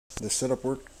the setup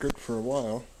worked good for a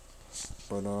while,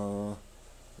 but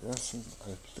yeah, I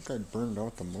think I burned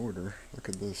out the motor. Look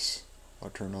at this. I'll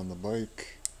turn on the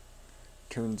bike,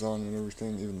 turns on and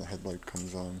everything, even the headlight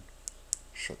comes on.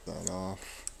 Shut that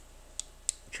off.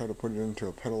 Try to put it into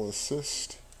a pedal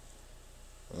assist,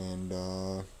 and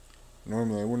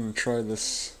normally I wouldn't try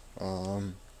this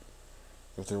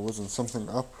if there wasn't something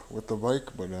up with the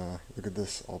bike, but look at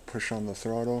this. I'll push on the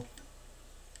throttle,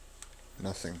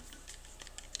 nothing.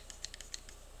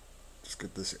 Just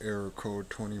get this error code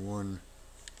 21.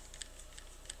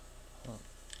 Oh,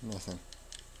 nothing.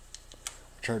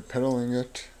 I tried pedaling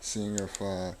it, seeing if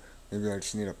maybe I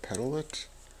just need to pedal it,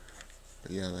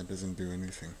 but yeah, that doesn't do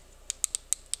anything.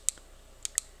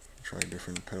 Try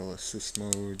different pedal assist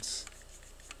modes,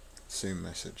 same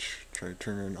message. Try to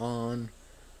turn it on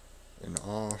and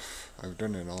off. I've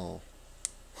done it all.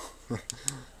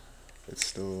 It's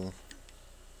still,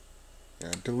 yeah,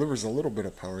 it delivers a little bit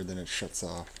of power, then it shuts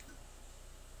off.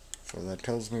 So that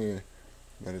tells me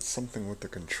that it's something with the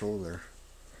controller.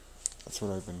 That's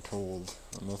what I've been told,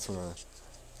 and that's what I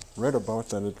read about,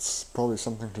 that it's probably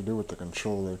something to do with the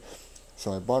controller.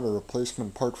 So I bought a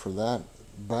replacement part for that.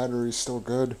 Battery's still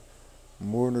good.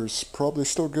 Motor's probably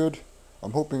still good.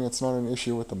 I'm hoping it's not an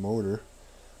issue with the motor.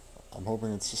 I'm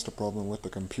hoping it's just a problem with the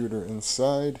computer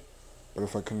inside. But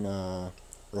if I can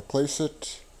replace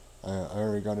it, I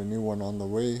already got a new one on the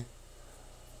way.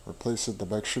 Replace it, the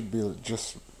bike should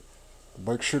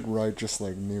ride just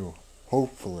like new.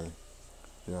 Hopefully.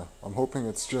 Yeah, I'm hoping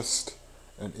it's just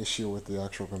an issue with the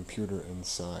actual computer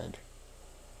inside.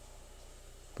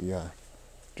 But yeah,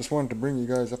 just wanted to bring you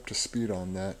guys up to speed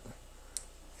on that.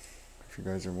 If you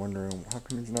guys are wondering, how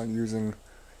come he's not using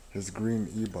his green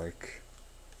e-bike?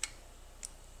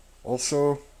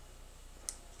 Also,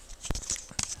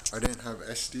 I didn't have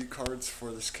SD cards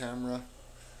for this camera.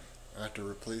 I had to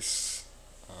replace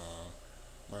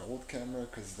my old camera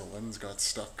because the lens got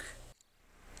stuck.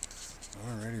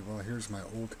 Alrighty, well, here's my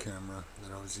old camera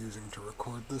that I was using to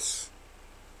record this.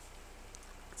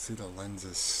 See, the lens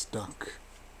is stuck.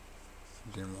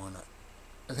 Didn't want to.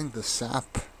 I think the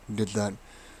sap did that.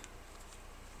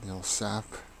 The old sap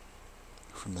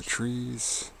from the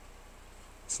trees.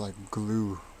 It's like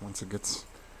glue. Once it gets,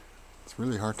 it's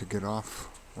really hard to get off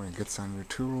when it gets on your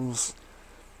tools.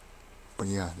 But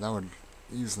yeah, that would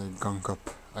easily gunk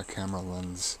up a camera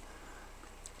lens.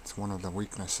 It's one of the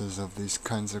weaknesses of these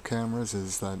kinds of cameras,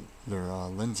 is that their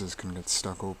lenses can get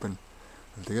stuck open.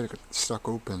 If they get stuck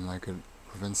open, like, it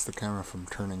prevents the camera from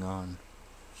turning on.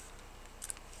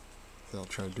 So I'll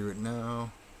try to do it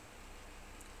now.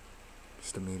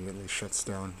 Just immediately shuts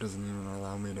down. Doesn't even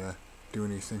allow me to do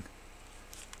anything.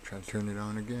 Try to turn it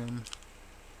on again.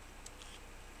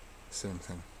 Same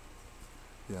thing.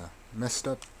 Yeah, messed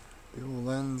up the old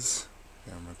lens.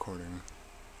 Yeah, I'm recording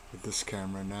with this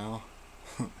camera now.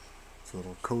 It's a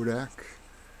little Kodak.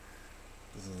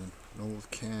 This is an old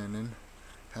Canon.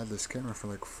 Had this camera for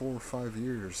like 4 or 5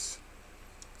 years.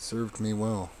 Served me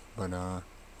well, but yeah,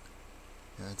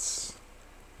 it's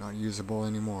not usable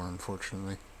anymore,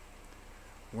 unfortunately.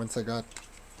 Once I got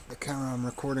the camera I'm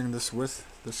recording this with,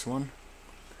 this one,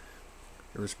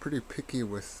 it was pretty picky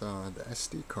with the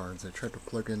SD cards. I tried to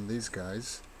plug in these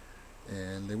guys,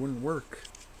 and they wouldn't work.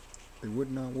 They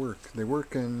would not work. They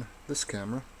work in this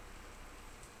camera,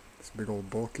 this big old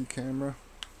bulky camera,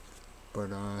 but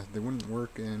they wouldn't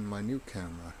work in my new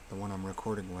camera, the one I'm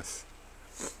recording with.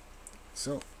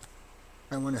 So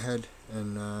I went ahead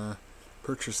and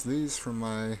purchased these from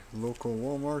my local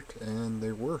Walmart, and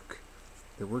they work.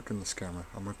 They work in this camera.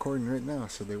 I'm recording right now,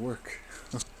 so they work.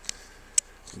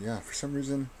 Yeah, for some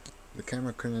reason the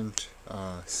camera couldn't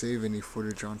save any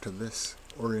footage onto this,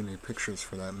 or any pictures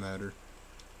for that matter.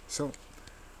 So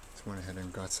just went ahead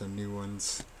and got some new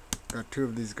ones. Got 2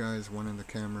 of these guys, one in the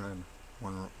camera and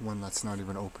one that's not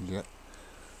even opened yet.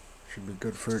 Should be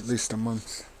good for at least a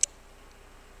month.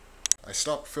 I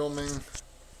stopped filming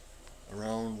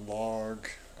around log,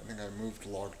 I think I moved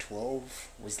log 12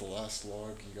 was the last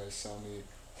log you guys saw me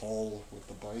haul with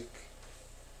the bike.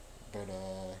 But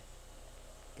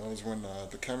that was when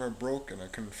the camera broke and I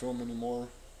couldn't film anymore.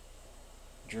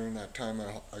 During that time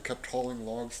I kept hauling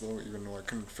logs though, even though I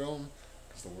couldn't film,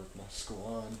 because the work must go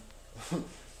on.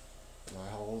 And I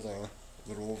hauled a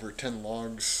little over 10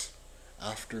 logs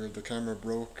after the camera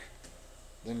broke.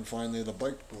 Then finally the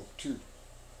bike broke too.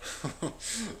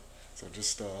 So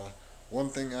just one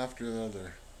thing after the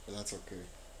other, but that's okay.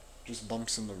 Just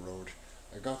bumps in the road.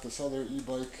 I got this other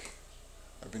e-bike.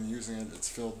 I've been using it. It's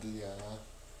filled the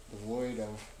void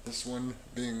of this one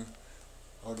being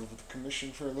out of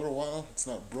commission for a little while. It's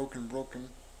not broken.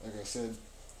 Like I said,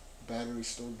 battery's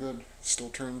still good. Still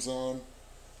turns on.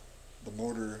 the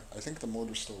motor, I think the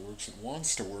motor still works. It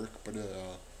wants to work, but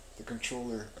the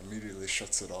controller immediately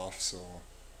shuts it off. So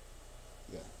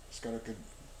yeah, just gotta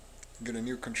get a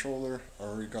new controller. I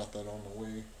already got that on the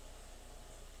way.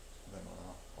 Then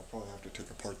I'll probably have to take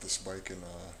apart this bike and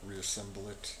reassemble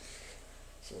it.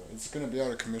 So it's gonna be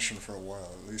out of commission for a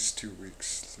while, at least 2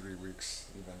 weeks, 3 weeks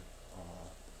even.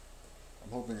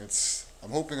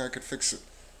 I'm hoping I could fix it.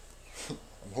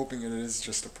 I'm hoping it is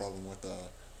just a problem with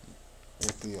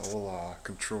the old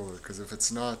controller, because if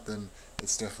it's not, then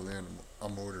it's definitely a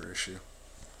motor issue.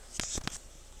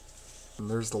 And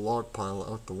there's the log pile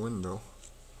out the window.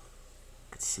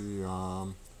 You can see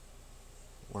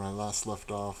when I last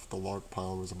left off, the log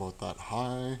pile was about that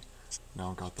high.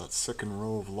 Now got that second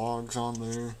row of logs on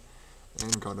there,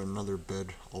 and got another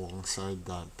bed alongside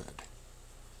that bed.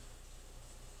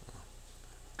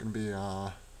 Gonna be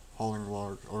hauling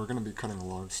logs, or gonna be cutting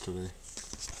logs today.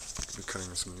 Be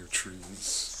cutting some new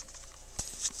trees.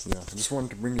 Yeah, I just wanted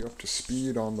to bring you up to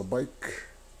speed on the bike.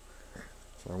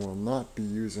 So I will not be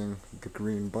using the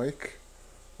green bike.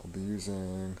 I'll be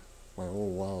using my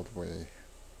old Wild Way.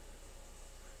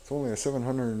 It's only a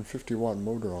 750 watt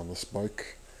motor on this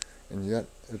bike, and yet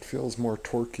it feels more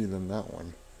torquey than that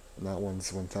one. And that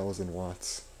one's 1000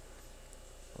 watts.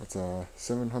 That's a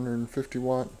 750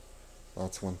 watt,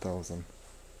 that's 1000.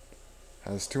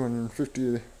 Has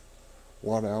 250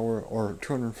 watt hour, or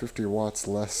 250 watts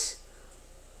less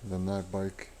than that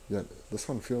bike, yet this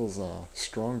one feels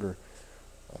stronger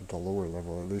at the lower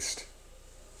level. At least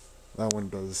that one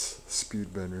does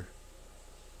speed better.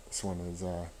 This one is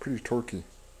pretty torquey.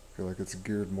 I feel like it's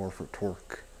geared more for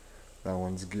torque. That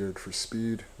one's geared for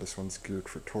speed, this one's geared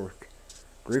for torque.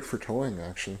 Great for towing,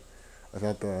 actually. I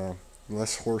thought the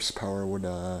less horsepower would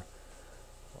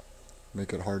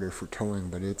make it harder for towing,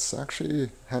 but it's actually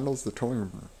handles the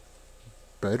towing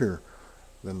better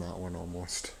than that one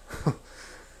almost.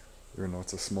 Even though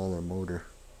it's a smaller motor.